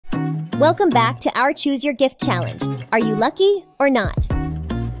Welcome back to our Choose Your Gift Challenge. Are you lucky or not?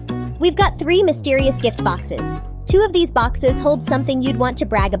 We've got 3 mysterious gift boxes. 2 of these boxes hold something you'd want to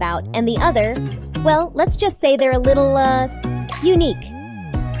brag about, and the other, well, let's just say they're a little, unique.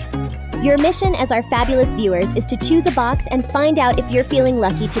 Your mission as our fabulous viewers is to choose a box and find out if you're feeling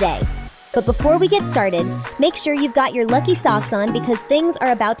lucky today. But before we get started, make sure you've got your lucky socks on because things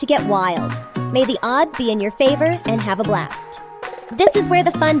are about to get wild. May the odds be in your favor and have a blast. This is where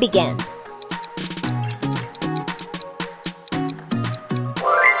the fun begins.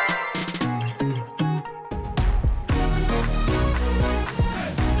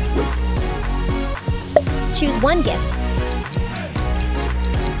 Choose one gift.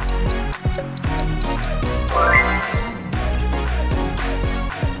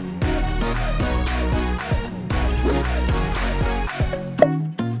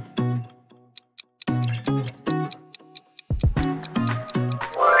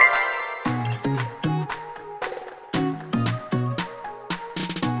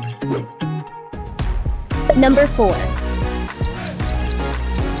 Number 4.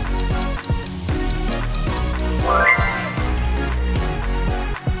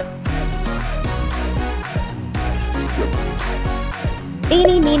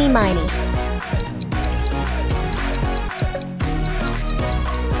 Eeny, meeny, miny.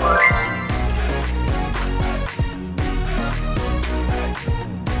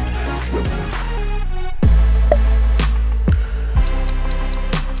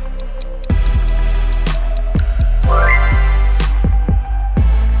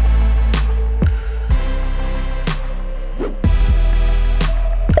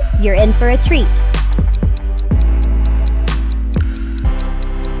 You're in for a treat.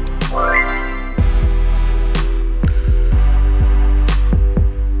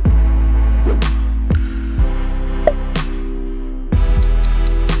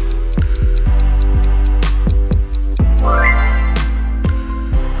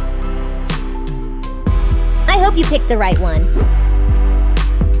 I hope you picked the right one.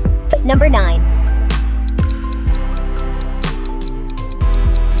 Number 9.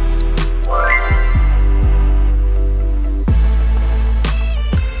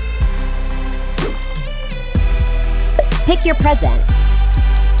 Pick your present.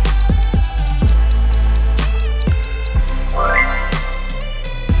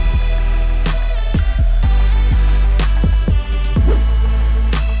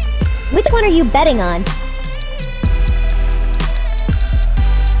 Which one are you betting on?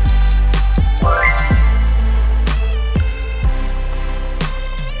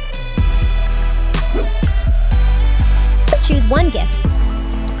 Choose one gift.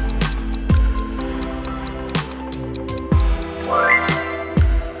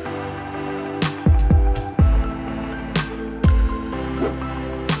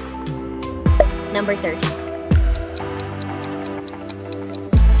 Number 13.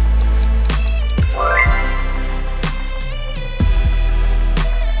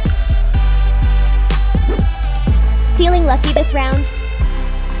 Feeling lucky this round?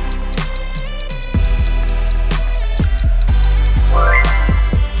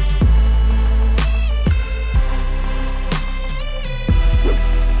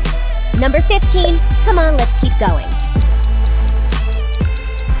 Number 15. Come on, let's keep going.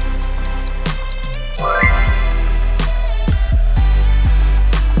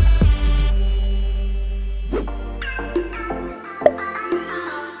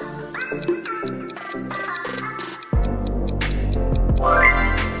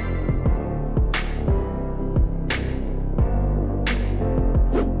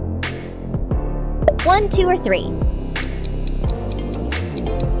 One, 2, or 3.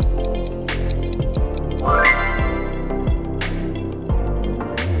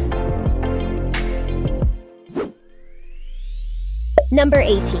 Number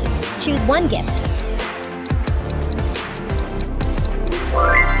 18. Choose one gift.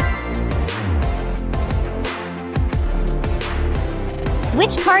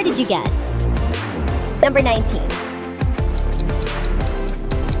 Which car did you get? Number 19.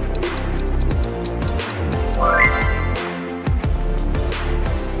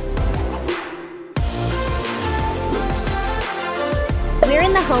 We're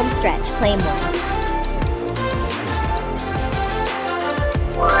in the home stretch. Claim one.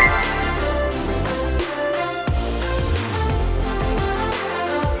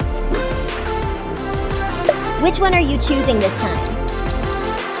 Which one are you choosing this time?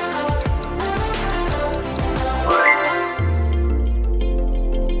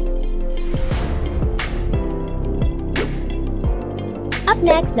 Up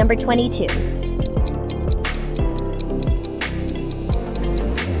next, number 22.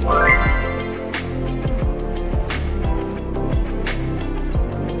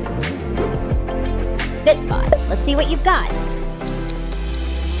 see what you've got.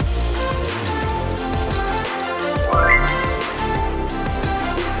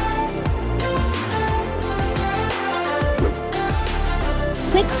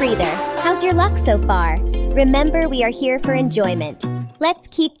 Quick breather. How's your luck so far? Remember, we are here for enjoyment. Let's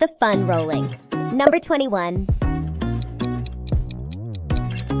keep the fun rolling. Number 21.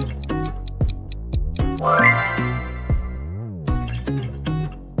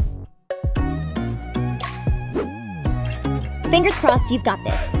 Fingers crossed you've got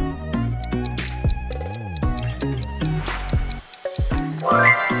this.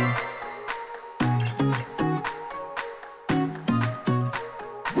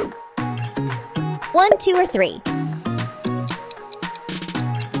 One, two, or three.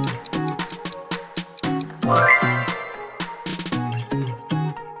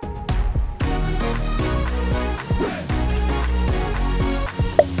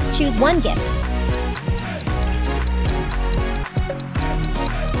 Choose one gift.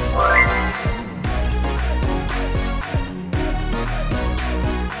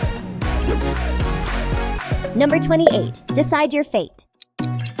 Number 28. Decide your fate.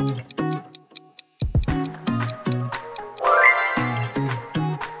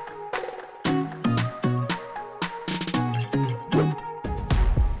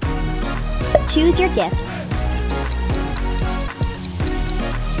 Choose your gift.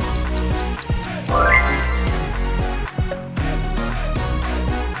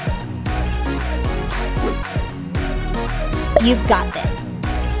 You've got this.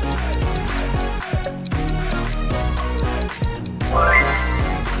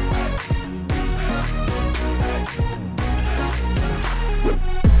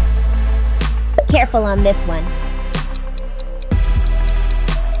 Careful on this one.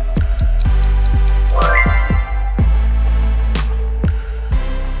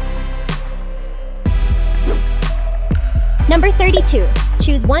 Number 32.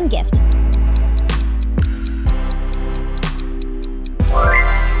 Choose one gift.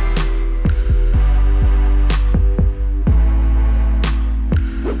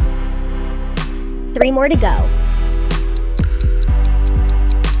 Three more to go.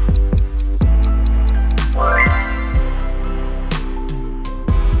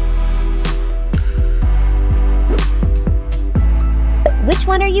 Which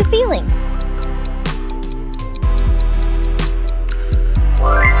one are you feeling?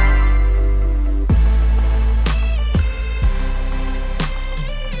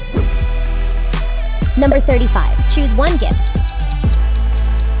 Number 35. Choose one gift.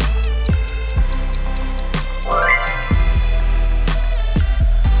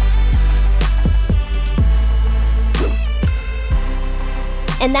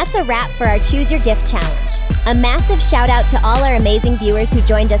 And that's a wrap for our Choose Your Gift Challenge. A massive shout out to all our amazing viewers who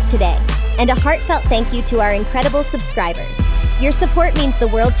joined us today, and a heartfelt thank you to our incredible subscribers. Your support means the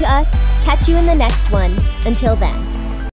world to us. Catch you in the next one. Until then.